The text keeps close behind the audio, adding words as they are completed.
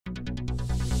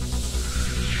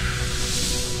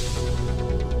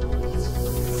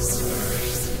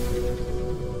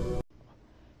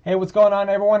Hey, what's going on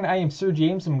everyone? I am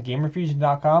Sirjames from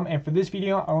Gamerfuzion.com, and for this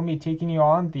video I'm going to be taking you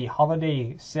on the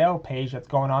holiday sale page that's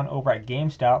going on over at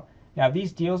GameStop. Now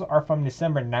these deals are from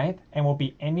December 9th and will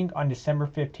be ending on December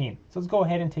 15th. So let's go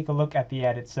ahead and take a look at the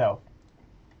ad itself.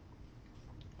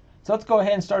 So let's go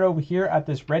ahead and start over here at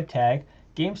this red tag.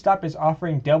 GameStop is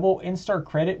offering double in-store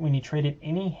credit when you trade in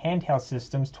any handheld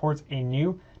systems towards a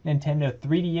new Nintendo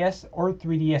 3DS or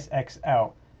 3DS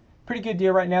XL. Pretty good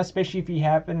deal right now, especially if you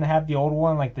happen to have the old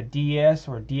one like the DS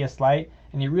or DS Lite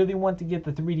and you really want to get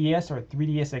the 3DS or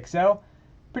 3DS XL.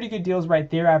 Pretty good deals right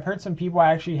there. I've heard some people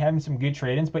actually having some good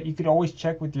trade-ins, but you could always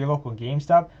check with your local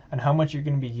GameStop on how much you're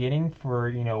going to be getting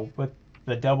for, with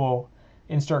the double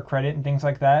in-store credit and things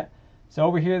like that. So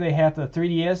over here they have the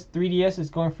 3DS. 3DS is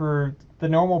going for the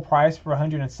normal price for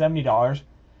 $170,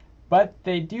 but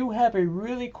they do have a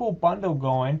really cool bundle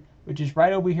going, which is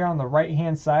right over here on the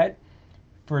right-hand side,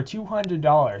 for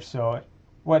 $200. So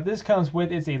what this comes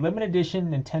with is a limited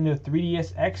edition Nintendo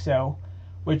 3DS XL,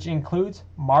 which includes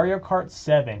Mario Kart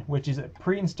 7, which is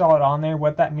pre-installed on there.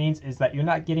 What that means is that you're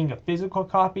not getting a physical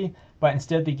copy, but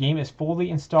instead the game is fully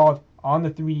installed on the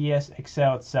 3DS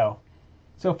XL itself.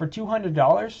 So for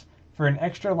 $200 for an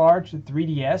extra large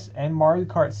 3DS and Mario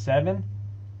Kart 7,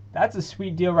 that's a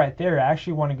sweet deal right there. I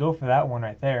actually want to go for that one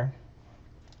right there.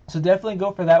 So definitely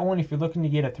go for that one if you're looking to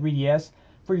get a 3DS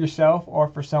for yourself or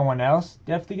for someone else.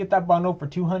 Definitely get that bundle for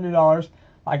 $200.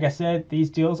 Like I said, these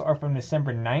deals are from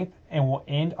December 9th and will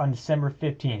end on December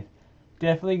 15th.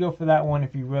 Definitely go for that one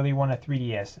if you really want a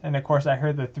 3DS. And of course, I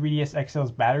heard the 3DS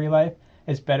XL's battery life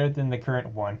is better than the current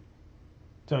one.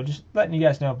 So just letting you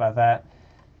guys know about that.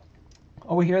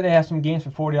 Over here they have some games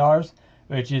for $40,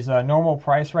 which is a normal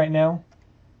price right now.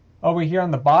 Over here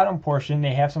on the bottom portion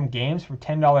they have some games for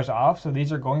 $10 off. So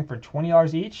these are going for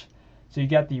 $20 each. So you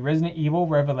got the Resident Evil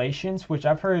Revelations, which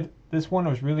I've heard this one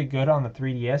was really good on the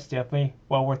 3DS. Definitely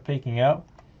well worth picking up.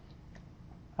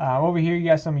 Over here you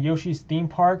got some Yoshi's Theme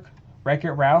Park,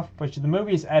 Wreck-It Ralph, which the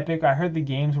movie is epic. I heard the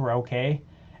games were okay.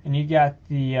 And you got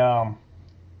the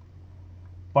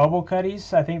Bubble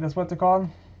Cuddies, I think that's what they're called.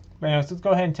 But anyways, let's go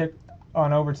ahead and tip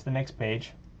on over to the next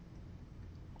page.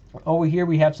 Over here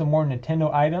we have some more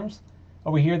Nintendo items.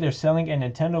 Over here they're selling a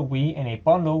Nintendo Wii in a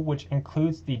bundle, which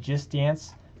includes the Just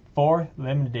Dance 4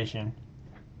 Limited Edition,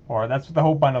 or that's what the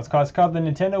whole bundle is called. It's called the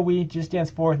Nintendo Wii Just Dance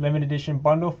 4 Limited Edition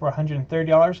bundle for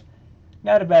 $130.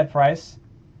 Not a bad price.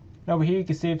 And over here you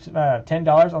can save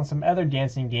 $10 on some other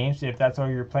dancing games if that's all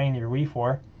you're playing your Wii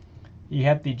for. You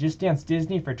have the Just Dance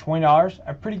Disney for $20,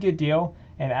 a pretty good deal,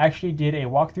 and I actually did a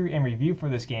walkthrough and review for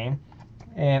this game,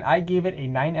 and I gave it a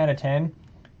 9 out of 10.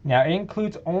 Now it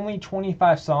includes only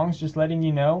 25 songs, just letting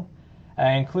you know.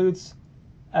 It includes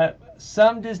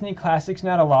some Disney classics,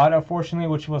 not a lot, unfortunately,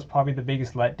 which was probably the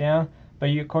biggest letdown. But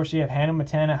of course, you have Hannah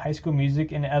Montana, High School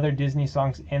Music, and other Disney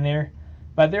songs in there.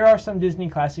 But there are some Disney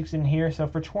classics in here, so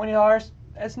for $20,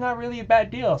 that's not really a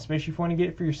bad deal, especially if you want to get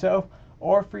it for yourself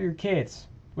or for your kids.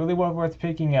 Really well worth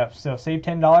picking up. So save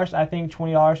 $10. I think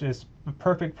 $20 is the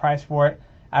perfect price for it.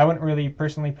 I wouldn't really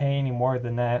personally pay any more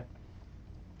than that.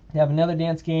 You have another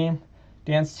dance game,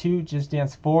 Dance 2, Just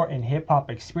Dance 4, and Hip Hop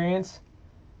Experience.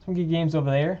 Some good games over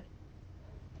there.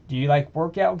 Do you like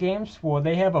workout games? Well,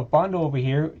 they have a bundle over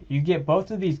here. You get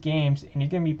both of these games and you're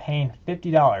going to be paying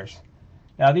 $50.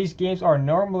 Now these games are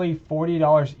normally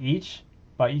 $40 each,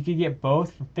 but you could get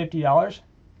both for $50.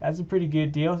 That's a pretty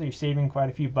good deal. So you're saving quite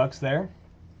a few bucks there.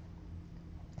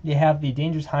 You have the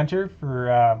Dangerous Hunter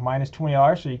for minus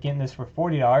 $20, so you're getting this for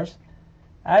 $40.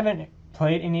 I haven't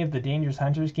played any of the Dangerous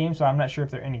Hunters games, so I'm not sure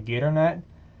if they're any good or not.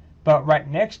 But right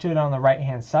next to it on the right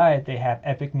hand side they have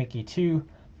Epic Mickey 2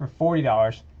 for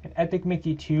 $40. And Epic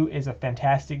Mickey 2 is a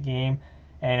fantastic game,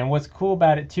 and what's cool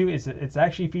about it too is that it's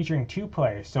actually featuring 2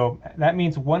 players. So that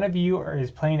means one of you is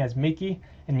playing as Mickey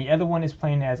and the other one is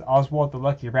playing as Oswald the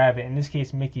Lucky Rabbit, in this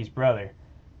case Mickey's brother.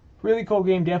 Really cool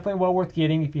game, definitely well worth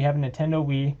getting if you have a Nintendo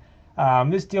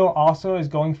Wii. This deal also is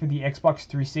going for the Xbox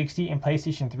 360 and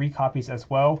PlayStation 3 copies as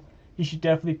well. You should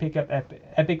definitely pick up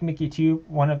Epic Mickey 2,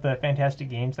 one of the fantastic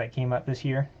games that came out this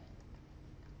year.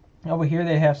 Over here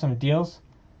they have some deals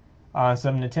on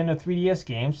some Nintendo 3DS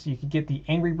games. You can get the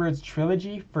Angry Birds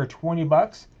Trilogy for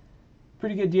 $20.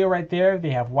 Pretty good deal right there.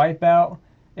 They have Wipeout.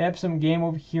 They have some game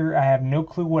over here. I have no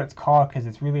clue what it's called because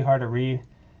it's really hard to read.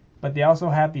 But they also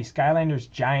have the Skylanders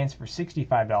Giants for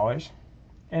 $65.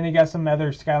 And they got some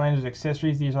other Skylanders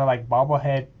accessories. These are like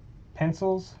bobblehead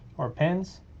pencils or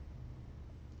pens.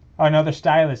 Oh no, they're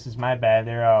styluses, my bad.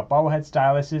 They're bobblehead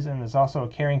styluses, and there's also a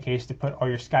carrying case to put all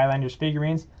your Skylanders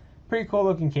figurines. Pretty cool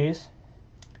looking case.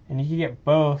 And you can get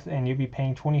both and you'll be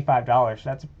paying $25.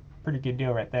 That's a pretty good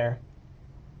deal right there.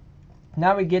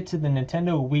 Now we get to the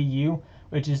Nintendo Wii U,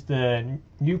 which is the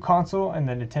new console in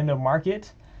the Nintendo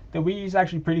market. The Wii U is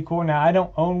actually pretty cool. Now, I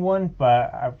don't own one,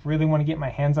 but I really want to get my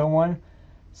hands on one.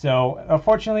 So,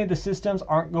 unfortunately, the systems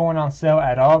aren't going on sale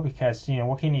at all because,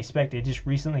 what can you expect? It just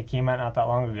recently came out not that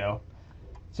long ago.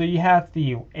 So you have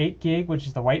the 8 gig, which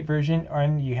is the white version,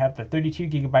 and you have the 32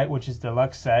 gigabyte, which is the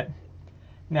deluxe set.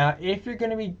 Now, if you're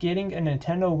going to be getting a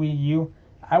Nintendo Wii U,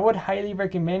 I would highly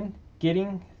recommend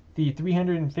getting the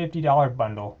 $350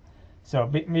 bundle. So,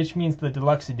 which means the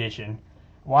deluxe edition.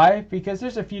 Why? Because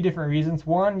there's a few different reasons.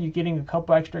 One, you're getting a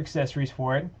couple extra accessories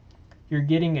for it. You're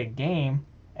getting a game,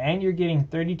 and you're getting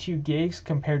 32 gigs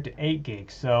compared to 8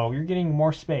 gigs. So you're getting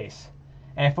more space.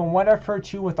 And from what I've heard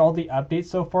too with all the updates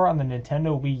so far on the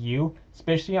Nintendo Wii U,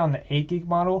 especially on the 8 gig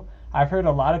model, I've heard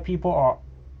a lot of people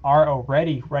are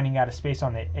already running out of space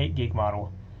on the 8 gig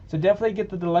model. So definitely get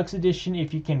the deluxe edition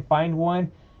if you can find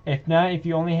one. If not, if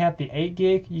you only have the 8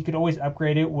 gig, you could always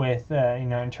upgrade it with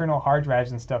internal hard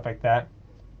drives and stuff like that.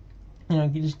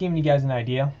 Just giving you guys an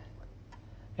idea.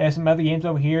 There's some other games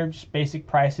over here, just basic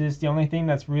prices. The only thing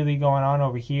that's really going on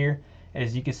over here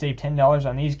is you can save $10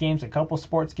 on these games, a couple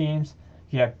sports games.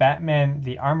 You have Batman,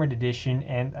 the Armored Edition,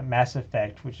 and Mass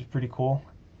Effect, which is pretty cool.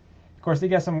 Of course, they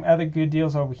got some other good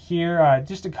deals over here.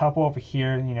 Just a couple over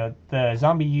here. The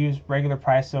Zombie U's regular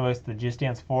price, so it's the Just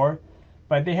Dance 4.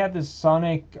 But they have this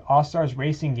Sonic All-Stars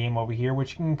Racing game over here,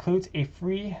 which includes a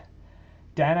free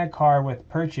Dyna car with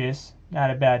purchase.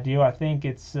 Not a bad deal. I think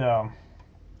it's...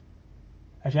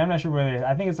 Actually, I'm not sure what it is.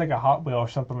 I think it's like a Hot Wheel or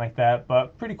something like that.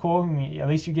 But pretty cool. I mean, at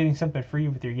least you're getting something free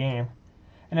with your game.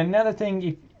 And another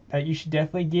thing that you should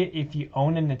definitely get if you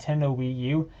own a Nintendo Wii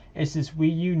U is this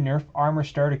Wii U Nerf Armor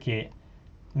Starter Kit.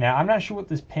 Now, I'm not sure what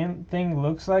this pin thing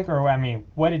looks like, or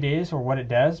what it is or what it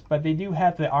does, but they do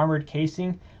have the armored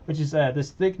casing, which is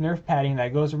this thick Nerf padding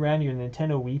that goes around your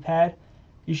Nintendo Wii pad.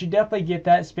 You should definitely get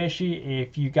that, especially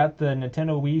if you got the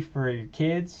Nintendo Wii for your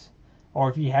kids, or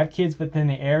if you have kids within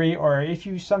the area, or if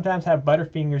you sometimes have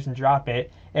butterfingers and drop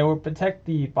it. It will protect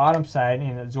the bottom side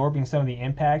and absorbing some of the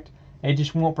impact. It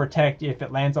just won't protect if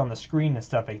it lands on the screen and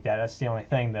stuff like that. That's the only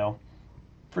thing, though.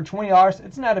 For $20,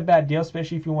 it's not a bad deal,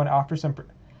 especially if you want to offer some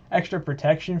extra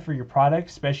protection for your product,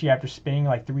 especially after spending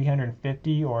like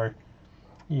 $350 or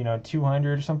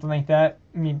 $200 or something like that.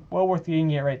 I mean, well worth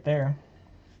getting it right there.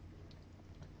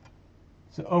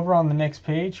 So over on the next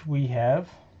page, we have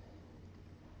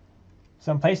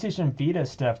some PlayStation Vita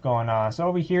stuff going on. So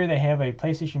over here, they have a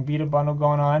PlayStation Vita bundle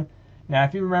going on. Now,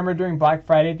 if you remember during Black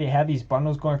Friday, they had these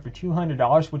bundles going for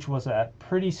 $200, which was a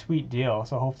pretty sweet deal.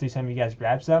 So hopefully some of you guys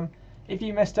grab some. If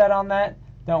you missed out on that,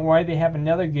 don't worry, they have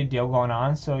another good deal going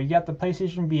on. So you got the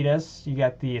PlayStation Vitas, you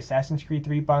got the Assassin's Creed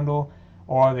 3 bundle,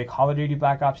 or the Call of Duty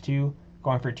Black Ops 2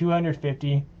 going for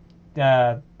 $250.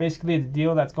 Basically, the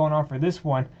deal that's going on for this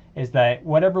one is that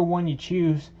whatever one you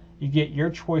choose, you get your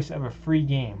choice of a free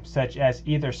game, such as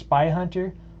either Spy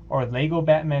Hunter or Lego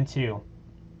Batman 2.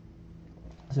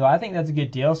 So I think that's a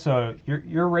good deal. So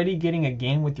you're already getting a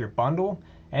game with your bundle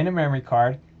and a memory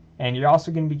card, and you're also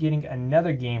going to be getting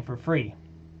another game for free.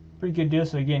 Pretty good deal.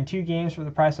 So you're getting 2 games for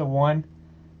the price of 1.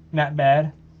 Not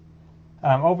bad.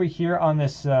 Over here on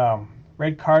this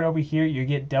red card over here, you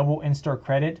get double in-store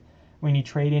credit when you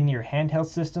trade in your handheld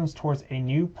systems towards a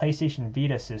new PlayStation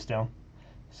Vita system.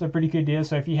 So pretty good deal.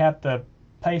 So if you have the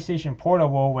PlayStation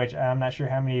Portable, which I'm not sure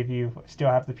how many of you still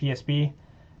have the PSP,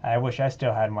 I wish I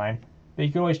still had mine. But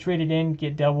you can always trade it in,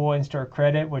 get double in-store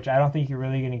credit, which I don't think you're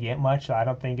really going to get much, so I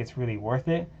don't think it's really worth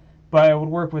it. But it would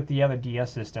work with the other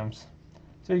DS systems.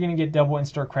 So you're going to get double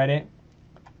in-store credit.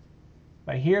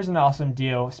 But here's an awesome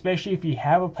deal, especially if you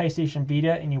have a PlayStation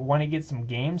Vita and you want to get some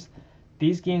games.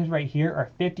 These games right here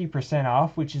are 50%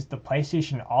 off, which is the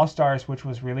PlayStation All-Stars, which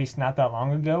was released not that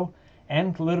long ago,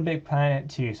 and Little Big Planet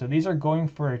 2. So these are going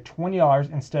for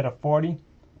 $20 instead of $40.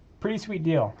 Pretty sweet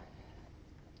deal.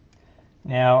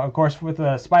 Now, of course, with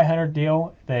the Spy Hunter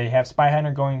deal, they have Spy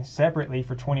Hunter going separately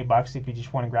for $20 if you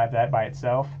just want to grab that by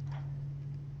itself.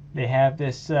 They have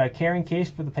this carrying case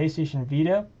for the PlayStation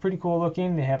Vita. Pretty cool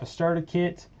looking. They have a starter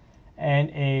kit and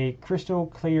a crystal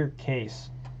clear case.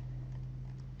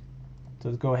 So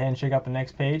let's go ahead and check out the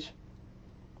next page.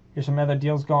 Here's some other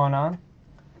deals going on.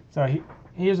 So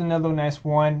here's another nice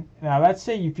one. Now, let's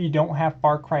say if you don't have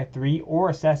Far Cry 3 or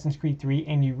Assassin's Creed 3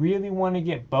 and you really want to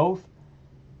get both,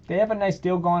 they have a nice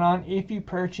deal going on. If you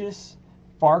purchase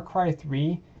Far Cry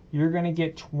 3, you're going to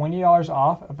get $20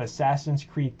 off of Assassin's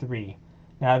Creed 3.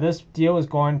 Now, this deal is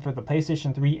going for the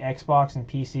PlayStation 3, Xbox, and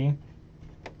PC.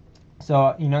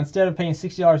 So, instead of paying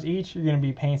 $60 each, you're going to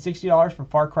be paying $60 for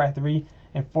Far Cry 3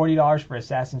 and $40 for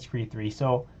Assassin's Creed 3.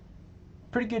 So,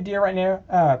 pretty good deal right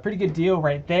there. Pretty good deal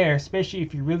right there, especially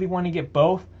if you really want to get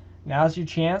both. Now's your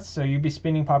chance. So you'll be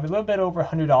spending probably a little bit over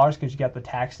 $100 because you got the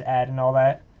tax to add and all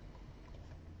that.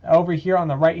 Over here on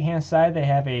the right hand side, they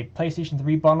have a PlayStation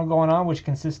 3 bundle going on, which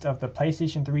consists of the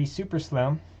PlayStation 3 Super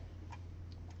Slim.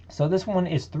 So this one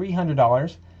is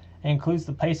 $300 and includes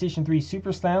the PlayStation 3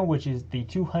 Super Slim, which is the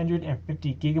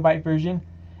 250 gigabyte version.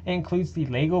 It includes the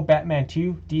Lego Batman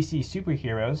 2 DC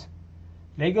Superheroes,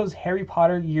 Lego's Harry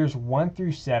Potter Years 1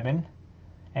 through 7,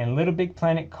 and Little Big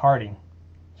Planet karting.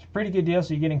 It's a pretty good deal,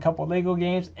 so you're getting a couple Lego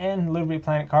games and Little Big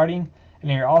Planet karting, and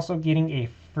then you're also getting a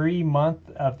free month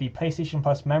of the PlayStation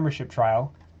Plus membership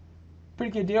trial.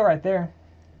 Pretty good deal right there.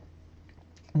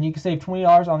 And you can save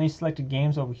 $20 on these selected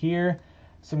games over here.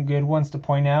 Some good ones to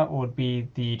point out would be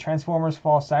the Transformers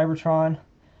Fall Cybertron,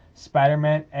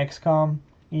 Spider-Man, XCOM,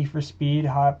 Need for Speed,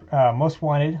 Most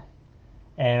Wanted,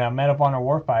 and Medal of Honor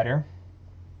Warfighter.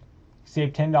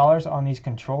 Save $10 on these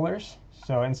controllers.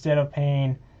 So instead of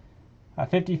paying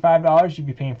 $55, you'd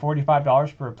be paying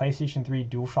 $45 for a PlayStation 3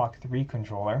 DualShock 3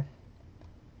 controller.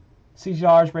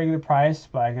 $60 regular price,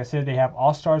 but like I said, they have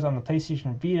All Stars on the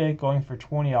PlayStation Vita going for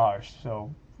 $20,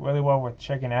 so really well worth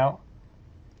checking out.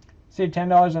 Save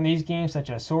 $10 on these games such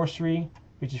as Sorcery,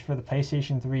 which is for the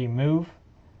PlayStation 3 Move,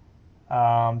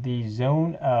 the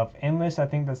Zone of Endless, I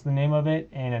think that's the name of it,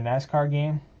 and a NASCAR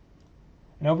game.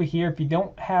 And over here, if you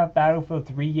don't have Battlefield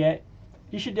 3 yet,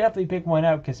 you should definitely pick one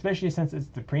up, especially since it's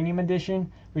the premium edition,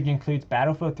 which includes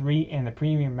Battlefield 3 and the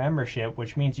premium membership,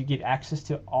 which means you get access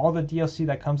to all the DLC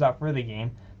that comes out for the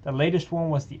game. The latest one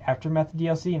was the Aftermath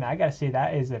DLC, and I gotta say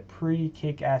that is a pretty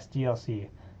kick-ass DLC.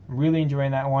 I'm really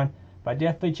enjoying that one, but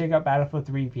definitely check out Battlefield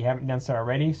 3 if you haven't done so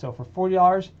already. So for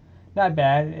 $40, not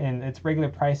bad, and its regular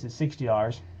price is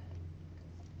 $60.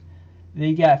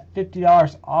 They got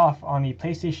 $50 off on the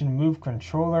PlayStation Move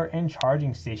controller and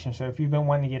charging station. So if you've been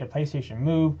wanting to get a PlayStation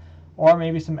Move or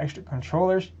maybe some extra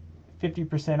controllers,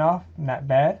 50% off, not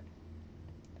bad.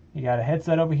 You got a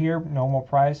headset over here, normal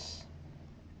price.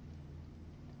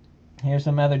 Here's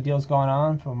some other deals going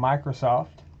on from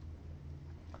Microsoft.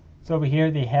 So over here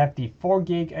they have the 4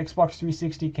 gig Xbox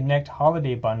 360 Connect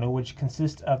Holiday Bundle, which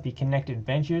consists of the Connect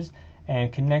Adventures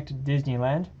and Connect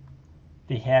Disneyland.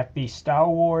 They have the Star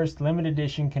Wars Limited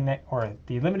Edition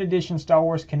the Limited Edition Star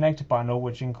Wars Connect bundle,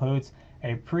 which includes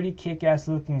a pretty kick-ass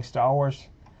looking Star Wars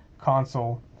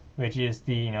console, which is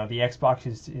the the Xbox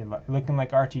is looking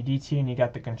like R2-D2, and you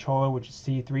got the controller, which is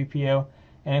C-3PO,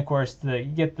 and of course you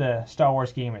get the Star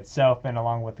Wars game itself, and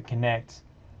along with the Kinect.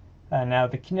 Now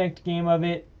the Kinect game of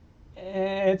it,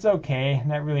 it's okay,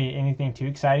 not really anything too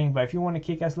exciting, but if you want a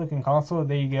kick-ass looking console,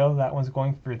 there you go. That one's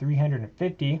going for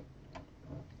 $350.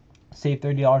 Save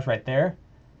 $30 right there.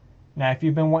 Now if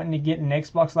you've been wanting to get an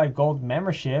Xbox Live Gold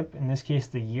membership, in this case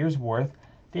the year's worth,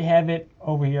 they have it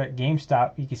over here at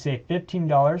GameStop. You can save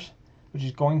 $15, which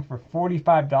is going for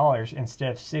 $45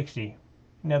 instead of $60.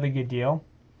 Another good deal.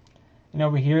 And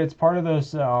over here it's part of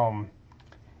those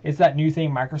it's that new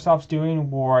thing Microsoft's doing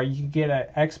where you can get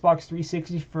an Xbox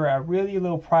 360 for a really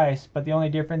low price, but the only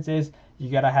difference is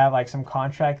you gotta have like some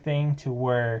contract thing to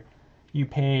where you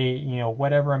pay,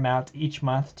 whatever amount each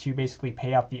month to basically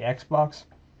pay off the Xbox.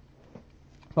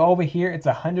 But over here, it's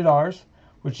 $100,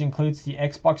 which includes the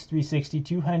Xbox 360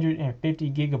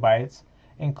 250 gigabytes,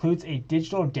 includes a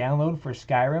digital download for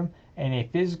Skyrim, and a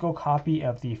physical copy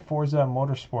of the Forza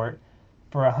Motorsport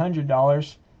for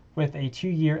 $100 with a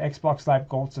 2-year Xbox Live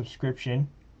Gold subscription.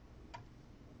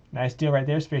 Nice deal right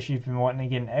there, especially if you're wanting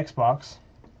to get an Xbox.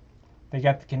 They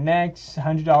got the Kinect,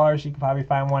 $100. You can probably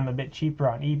find one a bit cheaper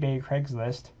on eBay,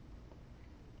 Craigslist.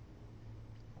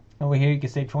 Over here, you can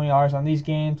save $20 on these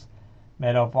games.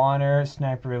 Medal of Honor,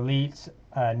 Sniper Elite,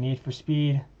 Need for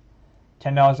Speed.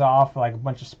 $10 off for like a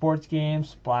bunch of sports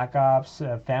games, Black Ops,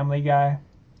 Family Guy.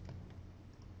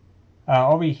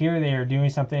 Over here, they are doing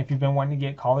something. If you've been wanting to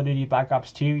get Call of Duty Black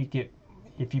Ops 2,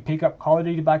 if you pick up Call of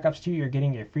Duty Black Ops 2, you're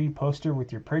getting a free poster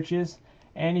with your purchase.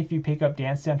 And if you pick up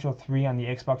Dance Central 3 on the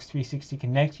Xbox 360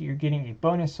 Connect, you're getting a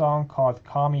bonus song called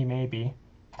Call Me Maybe.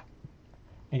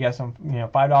 You got some,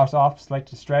 $5 off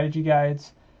selected strategy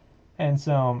guides and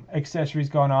some accessories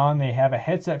going on. They have a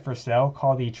headset for sale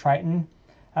called the Triton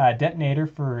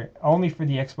Detonator only for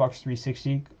the Xbox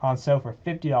 360 on sale for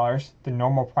 $50. The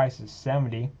normal price is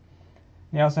 $70.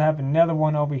 They also have another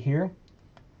one over here,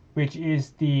 which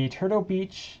is the Turtle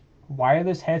Beach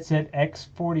wireless headset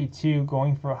X42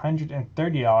 going for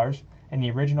 $130, and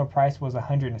the original price was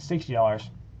 $160.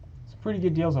 It's pretty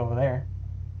good deals over there.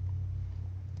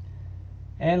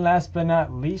 And last but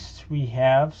not least, we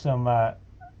have some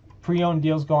pre-owned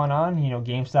deals going on.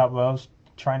 GameStop loves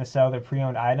trying to sell their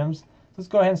pre-owned items. Let's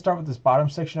go ahead and start with this bottom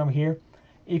section over here.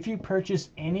 If you purchase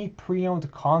any pre-owned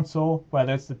console,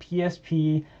 whether it's the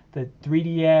PSP, the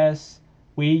 3DS,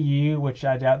 Wii U, which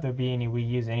I doubt there'll be any Wii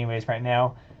U's anyways right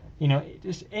now. You know,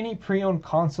 just any pre-owned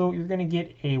console, you're going to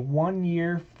get a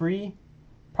 1-year free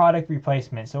product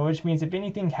replacement. So which means if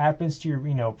anything happens to your,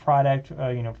 you know, product,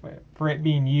 you know, for it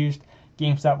being used,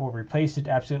 GameStop will replace it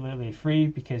absolutely free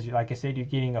because, like I said, you're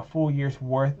getting a full year's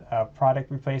worth of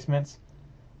product replacements.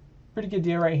 Pretty good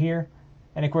deal right here.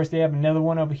 And of course, they have another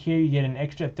one over here. You get an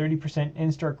extra 30%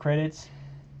 in-store credits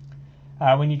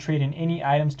when you trade in any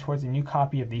items towards a new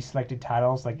copy of these selected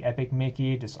titles like Epic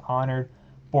Mickey, Dishonored,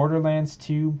 Borderlands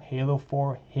 2, Halo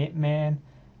 4, Hitman,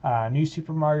 New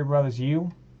Super Mario Bros.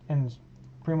 U, and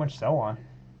pretty much so on.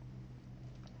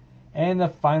 And the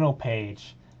final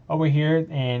page over here,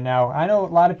 and now I know a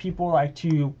lot of people like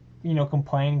to, you know,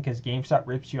 complain because GameStop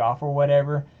rips you off or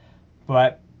whatever,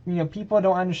 but you know, people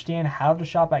don't understand how to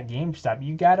shop at GameStop.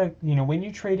 You gotta, you know, when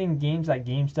you trade in games at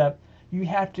GameStop, you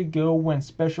have to go when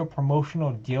special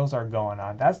promotional deals are going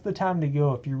on. That's the time to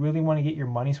go if you really want to get your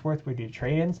money's worth with your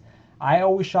trade-ins. I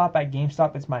always shop at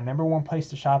GameStop. It's my #1 place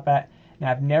to shop at, and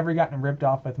I've never gotten ripped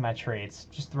off with my trades.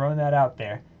 Just throwing that out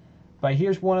there. But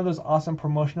here's one of those awesome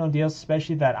promotional deals,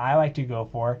 especially that I like to go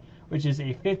for, which is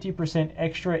a 50%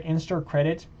 extra in-store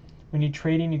credit when you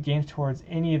trade in your games towards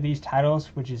any of these titles,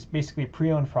 which is basically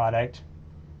pre-owned product.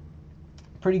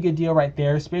 Pretty good deal right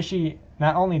there, especially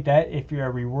not only that, if you're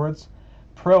a Rewards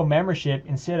Pro membership,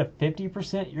 instead of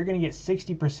 50%, you're going to get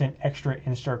 60% extra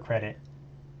in-store credit.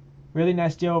 Really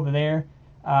nice deal over there.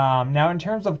 Now in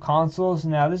terms of consoles,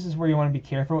 now this is where you want to be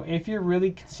careful. If you're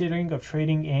really considering of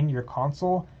trading in your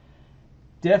console,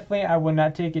 definitely I would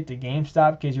not take it to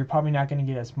GameStop because you're probably not going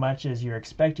to get as much as you're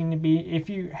expecting to be. If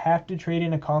you have to trade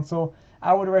in a console,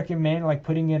 I would recommend like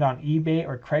putting it on eBay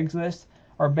or Craigslist,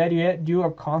 or better yet, do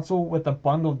a console with a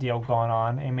bundle deal going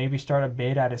on and maybe start a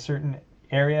bid at a certain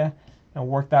area and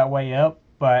work that way up.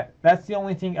 But that's the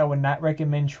only thing I would not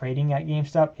recommend trading at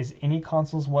GameStop is any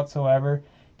consoles whatsoever,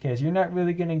 because you're not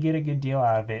really going to get a good deal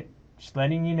out of it. Just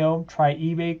letting you know, try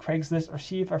eBay, Craigslist, or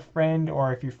see if a friend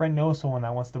or if your friend knows someone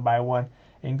that wants to buy one,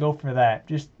 and go for that.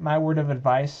 Just my word of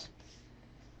advice.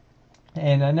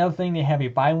 And another thing, they have a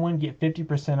buy one get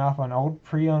 50% off on all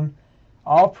pre-owned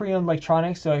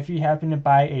electronics. So if you happen to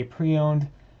buy a pre-owned,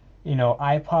 you know,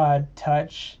 iPod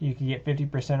Touch, you can get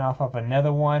 50% off of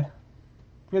another one.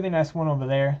 Really nice one over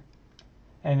there.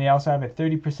 And they also have a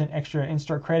 30% extra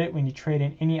in-store credit when you trade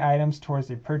in any items towards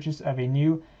the purchase of a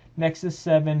new Nexus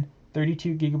 7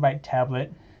 32GB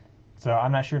tablet. So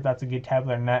I'm not sure if that's a good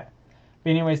tablet or not. But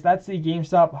anyways, that's the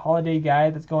GameStop holiday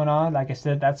guide that's going on. Like I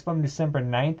said, that's from December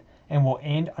 9th and will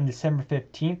end on December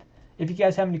 15th. If you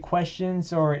guys have any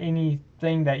questions or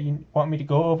anything that you want me to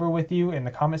go over with you in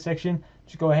the comment section,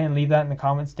 just go ahead and leave that in the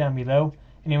comments down below.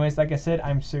 Anyways, like I said,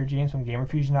 I'm Sirjames from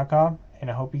Gamerfuzion.com, and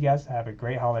I hope you guys have a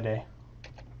great holiday.